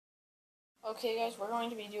Okay guys, we're going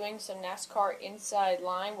to be doing some NASCAR inside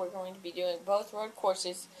line. We're going to be doing both road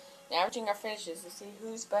courses and averaging our finishes to see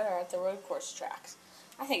who's better at the road course tracks.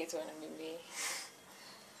 I think it's going to be me.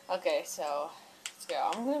 Okay, so let's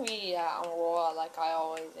go. I'm going to be on roll like I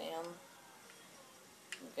always am.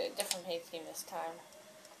 Okay, different paint scheme this time.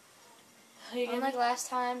 Unlike last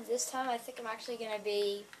time, this time I think I'm actually going to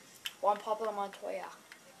be Juan Pablo Montoya.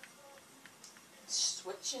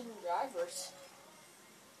 Switching drivers.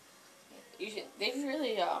 They've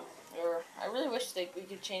really, I really wish we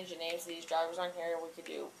could change the names of these drivers on here. We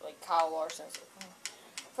could do, like, Kyle Larson.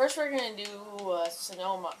 First, we're going to do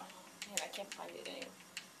Sonoma. Man, I can't find it anymore.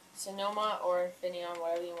 Sonoma or Infineon,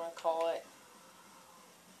 whatever you want to call it.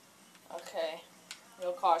 Okay.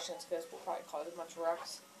 No cautions, because we'll probably cause a bunch of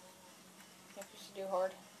wrecks. Think we should do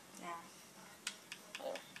hard? Yeah.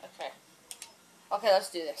 Okay. Okay, let's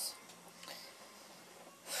do this.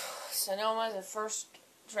 Sonoma is the first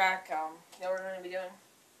track that we're going to be doing.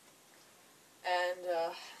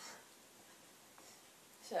 And,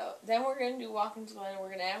 so, then we're going to do Watkins Glen, we're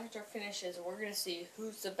going to average our finishes, and we're going to see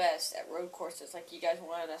who's the best at road courses like you guys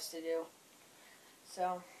wanted us to do.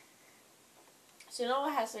 So,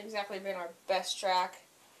 Sonoma hasn't exactly been our best track,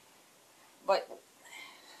 but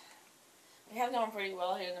we have done pretty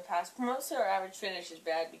well here in the past. Most of our average finish is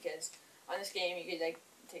bad because on this game you could, like,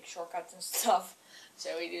 take shortcuts and stuff.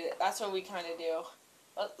 So we do that. That's what we kind of do.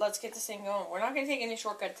 Let's get this thing going. We're not going to take any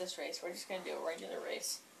shortcuts this race. We're just going to do a regular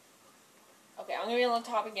race. Okay, I'm going to be on the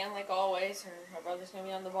top again like always, and my brother's going to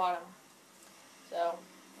be on the bottom. So,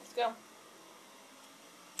 let's go.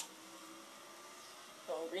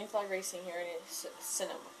 So, green flag racing here in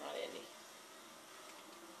Cinema, not Indy.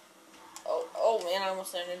 Oh man, I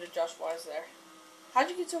almost ran into Josh Wise there. How'd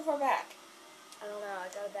you get so far back? I don't know,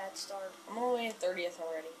 I got a bad start. I'm only in 30th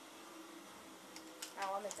already.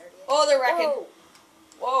 Oh, I'm in 30th. Oh, they're wrecking. Whoa!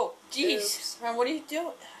 Whoa, jeez. Man, what are you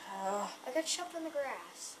doing? I got shoved in the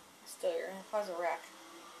grass. Still, you're gonna cause a wreck.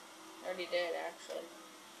 I already did, actually.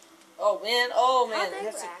 Oh man,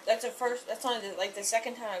 that's a first. That's only the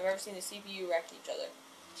second time I've ever seen the CPU wreck each other.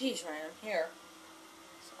 Jeez, Ryan, I'm here.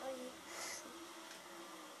 Sorry.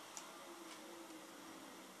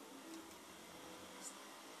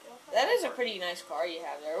 That is a pretty nice car you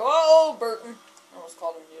have there. Whoa, Burton! I almost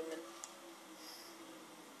called him Newman.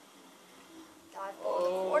 Dive on the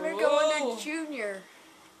corner going to Junior.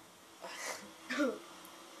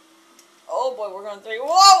 Oh boy, we're going 3.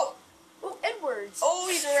 Whoa! Oh, Edwards. Oh,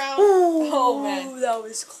 he's around. Ooh, oh man, that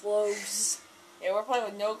was close. Yeah, we're playing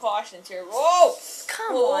with no cautions here. Whoa!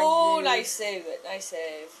 Come on, Oh, dude. nice save it. Nice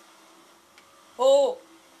save. Oh,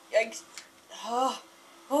 yikes.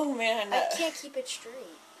 Oh man. I can't keep it straight.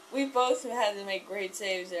 We both had to make great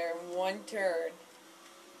saves there in one turn.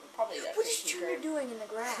 Probably that. What is Junior doing in the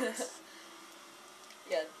grass?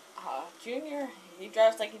 Yeah, Junior, he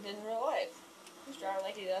drives like he did in real life. He's driving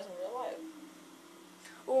like he does in real life.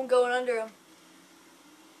 Oh, I'm going under him.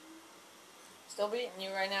 Still beating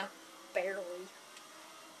you right now. Barely.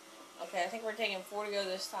 Okay, I think we're taking 4 to go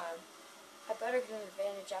this time. I better get an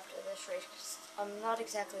advantage after this race because I'm not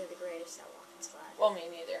exactly the greatest at walking slide. Well, me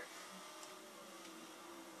neither.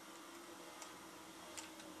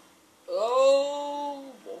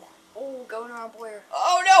 Oh, going around Boyer.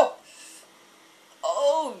 Oh no!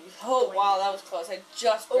 Oh, wow, that was close. I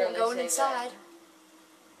just barely going saved inside. that.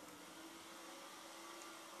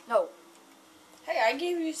 No. Hey, I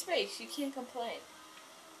gave you space. You can't complain.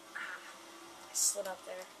 I slid up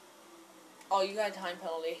there. Oh, you got a time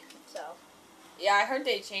penalty. So. Yeah, I heard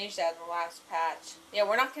they changed that in the last patch. Yeah,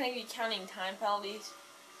 we're not going to be counting time penalties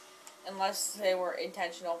unless they were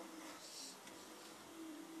intentional.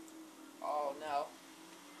 Oh, no.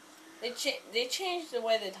 They changed the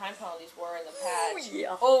way the time penalties were in the patch.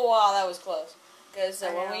 Yeah. Oh, wow, that was close. Because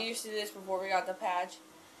when we used to do this before we got the patch,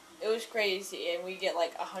 it was crazy, and we get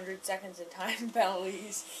like 100 seconds in time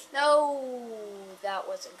penalties. No, that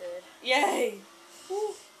wasn't good. Yay!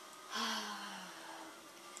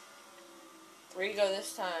 3 to go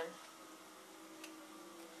this time.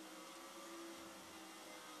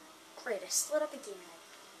 Great, I slid up again.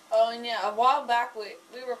 Oh, and yeah, a while back we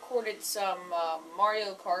recorded some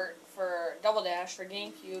Mario Kart for Double Dash for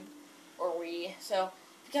GameCube or Wii. So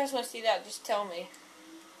if you guys want to see that, just tell me.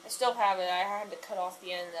 I still have it. I had to cut off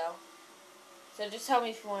the end though. So just tell me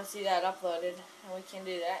if you want to see that uploaded, and we can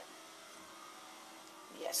do that.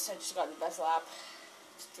 Yes, I just got the best lap.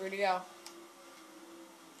 It's 3 to go.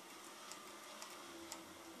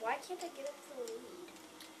 Why can't I get up to the lead?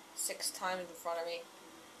 6 times in front of me.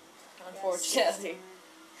 Unfortunately.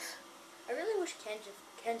 I really wish Kenseth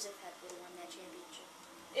had won that championship.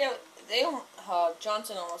 Yeah,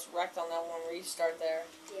 Johnson almost wrecked on that one restart there.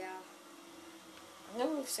 Yeah. I'm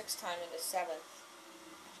gonna move 6-time into 7th.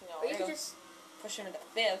 You know, Or you we're could gonna just... push him into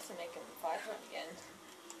 5th and make him 5-time again.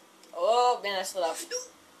 Oh man, I slid up.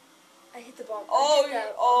 I hit the ball.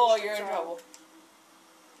 Oh, you're in trouble.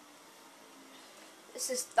 This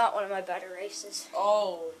is not one of my better races.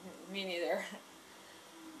 Oh, me neither.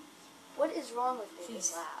 What is wrong with me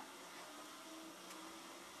this lap?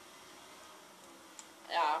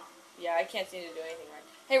 Yeah, I can't seem to do anything right.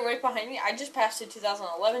 Hey, right behind me, I just passed the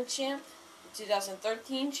 2011 champ, the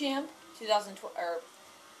 2013 champ, 2012, or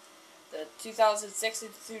the 2006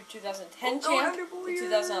 through 2010 champ, the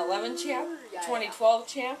 2011 champ, the 2012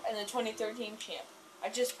 champ, and the 2013 champ. I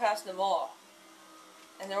just passed them all.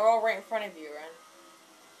 And they're all right in front of you, Ren.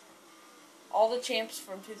 All the champs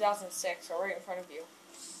from 2006 are right in front of you.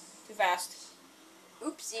 Too fast.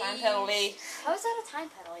 Oopsie. Time penalty. How is that a time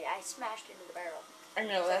penalty? I smashed into the barrel. I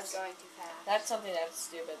know, that's going too fast. That's something that's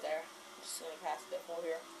stupid there. I'm just going to pass a bit full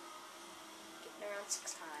here. Getting around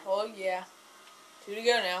 6 times. Oh, yeah. 2 to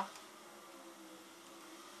go now.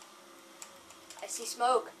 I see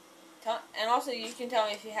smoke. And also, you can tell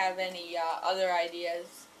me if you have any other ideas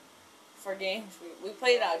for games. We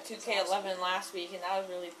played 2K11 last week, and that was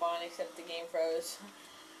really fun, except the game froze.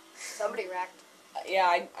 Somebody wrecked. Yeah,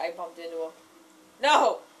 I bumped into him.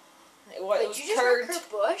 No! Wait, did you just wreck Kurt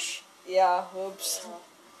Busch? Yeah, whoops.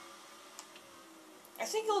 I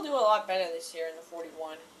think he'll do a lot better this year in the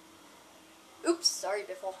 41. Oops, sorry,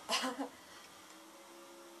 Biffle.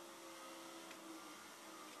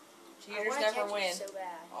 Cheaters never win. So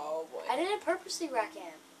bad. Oh boy. I didn't purposely wreck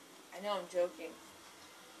him. I know, I'm joking.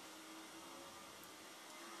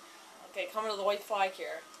 Okay, coming to the white flag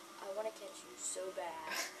here. I want to catch you so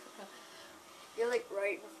bad. You're like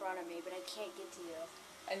right in front of me, but I can't get to you.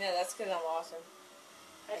 I know, that's because I'm awesome.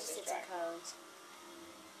 I just hit some cones.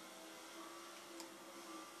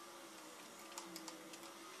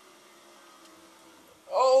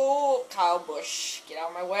 Oh, Kyle Busch, get out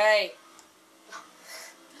of my way.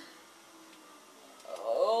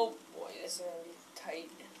 Oh boy, this is going to be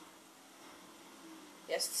tight.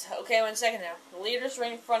 Yes, okay, I'm in second now. The leader's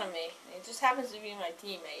right in front of me. It just happens to be my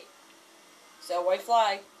teammate. So, white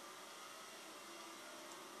flag.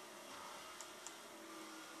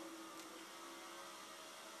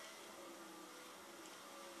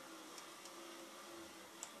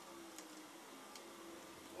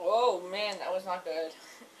 Oh man, that was not good.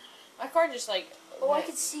 My car just like... Oh, I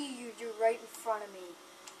can see you. You're right in front of me.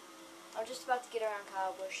 I'm just about to get around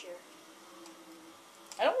Kyle Busch here.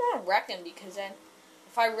 I don't want to wreck him because then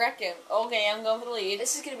if I wreck him, okay, I'm going for the lead.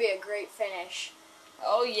 This is going to be a great finish.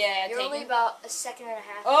 Oh yeah. You're only about a second and a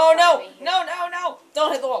half. Oh no, no.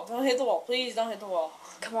 Don't hit the wall. Don't hit the wall. Please don't hit the wall.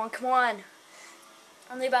 Come on, come on.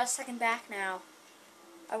 Only about a second back now.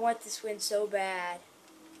 I want this win so bad.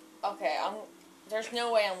 Okay, there's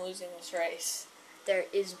no way I'm losing this race. There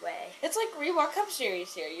is way. It's like Reebok Cup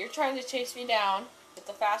Series here. You're trying to chase me down with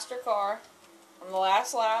the faster car on the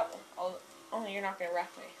last lap. Only you're not going to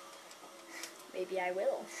wreck me. Maybe I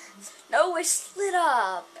will. No, I slid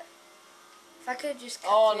up. If I could just cut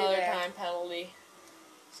through another there. time penalty.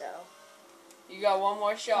 So. You got one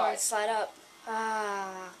more shot. Alright, slide up.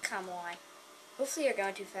 Ah, come on. Hopefully you're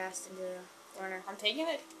going too fast into the corner. I'm taking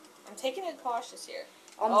it cautious here.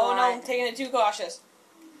 No, I'm taking it too cautious.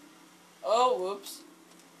 Oh, whoops.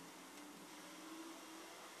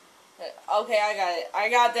 Okay, I got it. I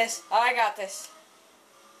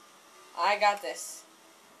got this.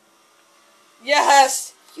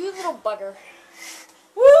 Yes! You little bugger.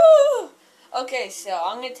 Woo! Okay, so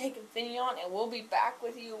I'm going to take Infineon and we'll be back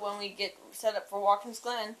with you when we get set up for Watkins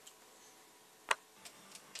Glen.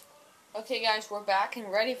 Okay guys, we're back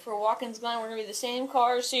and ready for Watkins Glen. We're going to be the same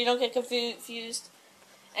cars so you don't get confused.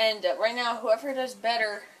 And right now, whoever does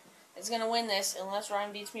better is going to win this unless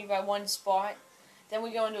Ryan beats me by 1 spot. Then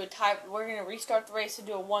we go into a tie. We're going to restart the race and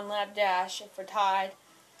do a 1-lap dash if we're tied.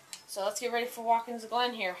 So let's get ready for Watkins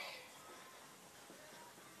Glen here.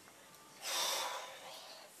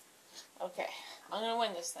 Okay, I'm going to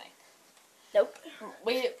win this thing. Nope.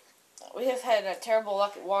 We have had a terrible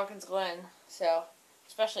luck at Watkins Glen, so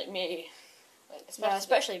especially me.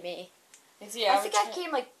 Especially me. Yeah, I think I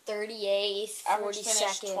came like 38th,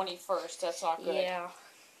 42nd. 21st. That's not good. Yeah.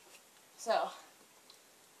 So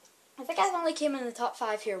I think I've only came in the top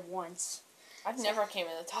 5 here once. I've never came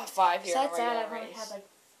in the top 5 here. Besides that, I've only had like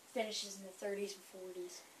finishes in the 30s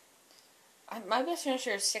and 40s. My best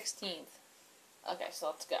finisher is 16th. Okay, so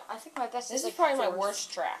let's go. I think my best. This is is like probably 4th. my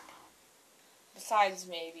worst track. Besides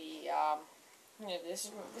maybe, this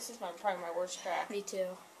is probably my worst track. Me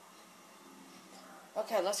too.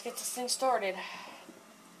 Okay, let's get this thing started.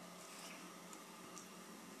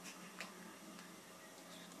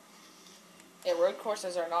 Yeah, road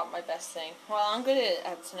courses are not my best thing. Well, I'm good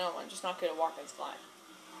at Sonoma. I'm just not good at Watkins Glen.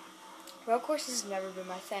 Road courses have never been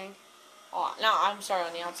my thing. Oh, no, I'm sorry,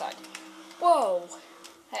 on the outside. Whoa.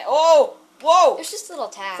 Hey, oh, whoa! There's just a little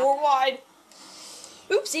tap. 4 wide.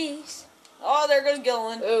 Oopsies. Oh, there goes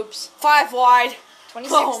Gilliland. Oops. 5 wide.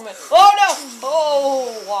 26. Oh, man. Oh, no!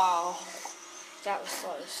 Oh, wow. That was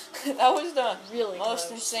close. That was the Really most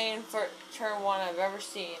close. insane for turn 1 I've ever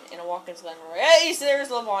seen in a Watkins Glen race. There's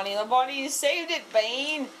Labonte. Labonte saved it,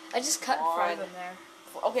 Bane. I just cut in front of him there.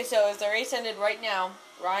 Okay, so if the race ended right now,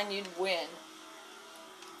 Ryan, you'd win.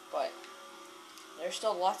 But there's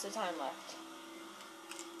still lots of time left.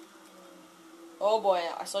 Oh boy,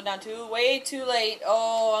 I slowed down way too late.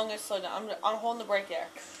 Oh, I'm gonna slow down. I'm holding the brake there.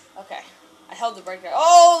 Okay, I held the brake there.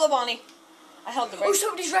 Oh, Labonte, I held the brake. Oh,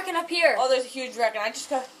 somebody's wrecking up here. Oh, there's a huge wreck, and I just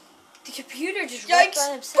got. The computer just Yikes! wrecked by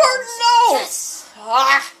themselves. Burton, no! Yes!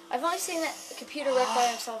 Ah! I've only seen that computer wreck by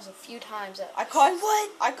themselves a few times. I caught.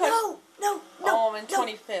 What? I caught. No! Oh, I'm in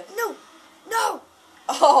 25th. No!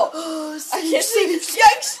 Oh! I can't see.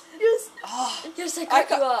 Yikes! Yes! Oh. Yes, I cut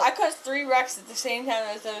you up. I caused 3 wrecks at the same time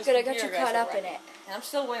as those. Good, I got you computer guys caught were up in wrecking. it. And I'm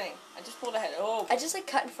still winning. I just pulled ahead. Oh. I just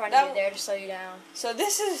cut in front of you there to slow you down. So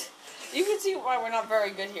this is. You can see why we're not very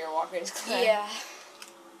good here at Watkins Glen. Yeah.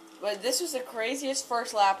 But this was the craziest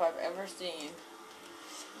first lap I've ever seen.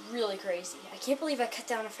 Really crazy. I can't believe I cut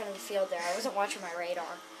down in front of the field there. I wasn't watching my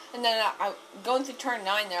radar. And then I going through turn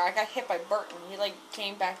 9 there, I got hit by Burton. He like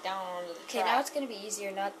came back down onto the track. Okay, now it's gonna be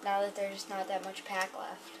easier. Now that there's not that much pack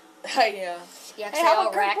left. Yeah. Yeah, Hey, how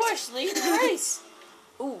about Kurt Busch leading the race?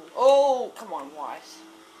 Ooh. Oh, come on, Wise.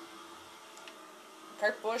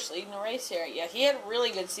 Kurt Busch leading the race here. Yeah, he had a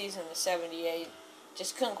really good season in the 78.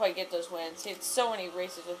 Just couldn't quite get those wins. He had so many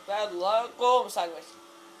races with bad luck. Oh, I'm sideways.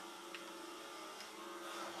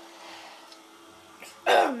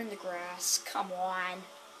 I'm in the grass. Come on.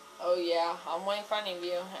 Oh, yeah. I'm way in front of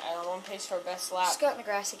you. And I'm on pace for a best lap. Just got in the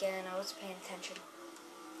grass again. I wasn't paying attention.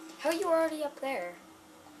 How are you already up there?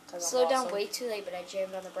 Slowed down way too late, but I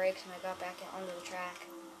jammed on the brakes and I got back onto the track.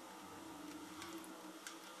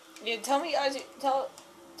 Yeah, tell me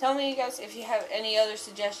you guys if you have any other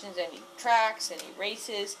suggestions, any tracks, any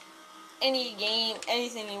races, any game,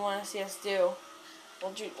 anything you want to see us do.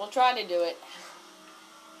 We'll try to do it.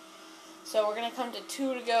 So we're gonna come to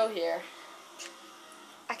 2 to go here.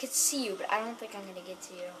 I could see you, but I don't think I'm gonna get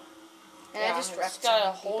to you. And yeah, I just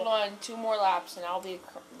gotta hold on 2 more laps, and I'll be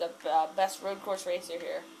the best road course racer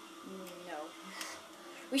here. No.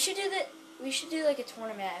 We should do that. We should do like a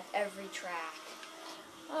tournament at every track.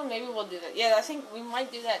 Oh, maybe we'll do that. Yeah, I think we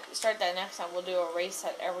might do that. Start that next time. We'll do a race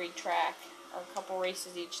at every track, or a couple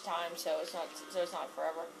races each time, so it's not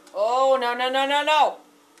forever. Oh no!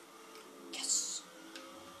 Yes.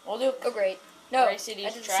 We'll do. Oh great. No. Race at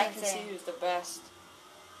each track and see who's the best.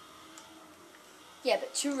 Yeah,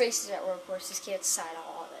 but 2 races at road courses can't decide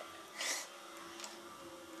all of it.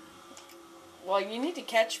 Well, you need to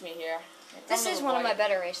catch me here. This is one of my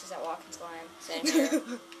better races at Watkins Glen. Same here.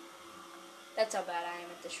 That's how bad I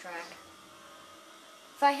am at this track.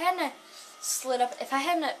 If I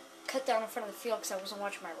hadn't cut down in front of the field because I wasn't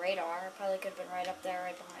watching my radar, I probably could have been right up there,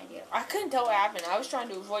 right behind you. I couldn't tell what happened. I was trying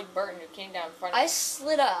to avoid Burton, who came down in front of me. I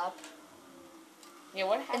slid up. Yeah,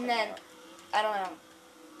 what happened? And then, I don't know.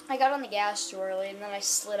 I got on the gas too early, and then I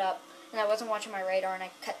slid up, and I wasn't watching my radar, and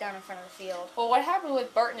I cut down in front of the field. Well, what happened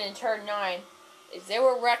with Burton in turn 9 is they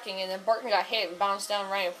were wrecking, and then Burton got hit and bounced down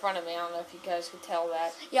right in front of me. I don't know if you guys could tell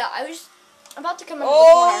that. Yeah, I was about to come into the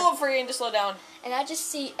corner. Oh, forgetting to slow down. And I just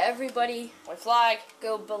see everybody White flag.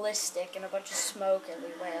 go ballistic and a bunch of smoke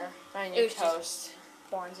everywhere. On your toast.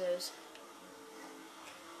 Bonzos.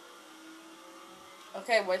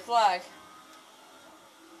 Okay, white flag.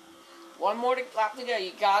 1 more lap to go.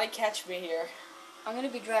 You gotta catch me here. I'm going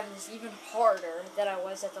to be driving this even harder than I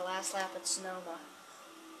was at the last lap at Sonoma.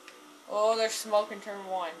 Oh, there's smoke in turn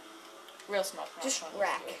 1. Real smoke. Just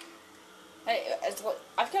rack. Hey,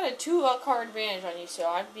 I've got a 2-car advantage on you, so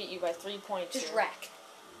I beat you by 3 points. Just here. rack.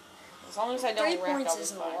 As long as I don't 3 wreck, points I'll be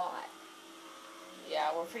isn't fine. a lot.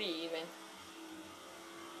 Yeah, we're pretty even.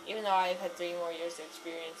 Even though I've had 3 more years of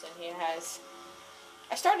experience than he has.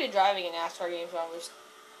 I started driving in NASCAR games when I was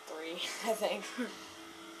 3, I think.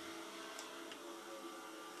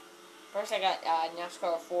 First I got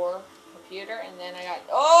NASCAR 4 computer, and then I got...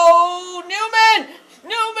 Oh, Newman!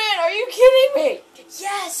 Newman, are you kidding me?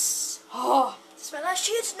 Yes! Oh. This is my last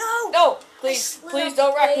chance. No! No! Please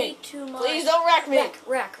don't wreck me. Please don't wreck me.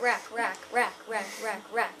 Rack.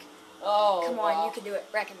 Oh, come on, you can do it.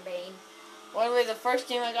 Rack and Bane. Well, anyway, the first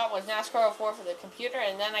game I got was NASCAR 04 for the computer,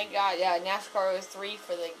 and then I got NASCAR 03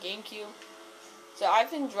 for the GameCube. So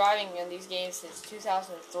I've been driving in these games since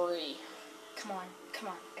 2003. Come on. Come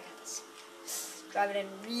on. I got this. Drive it in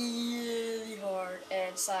really hard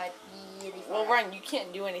and slide really far. Well, Ryan, you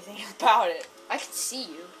can't do anything about it. I can see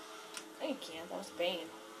you. No, you can't. That was Bane.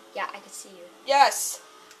 Yeah, I can see you. Yes!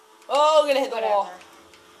 Oh, I'm gonna hit the Whatever. wall.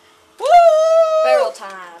 Woo! Barrel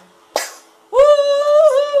time.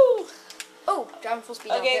 Woo! Oh, driving full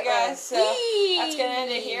speed. Okay, guys, so that's gonna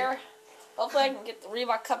end it Whee! here. Hopefully I can get the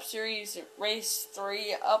Reebok Cup Series Race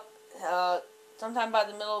 3 up sometime by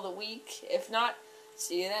the middle of the week. If not,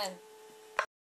 see you then.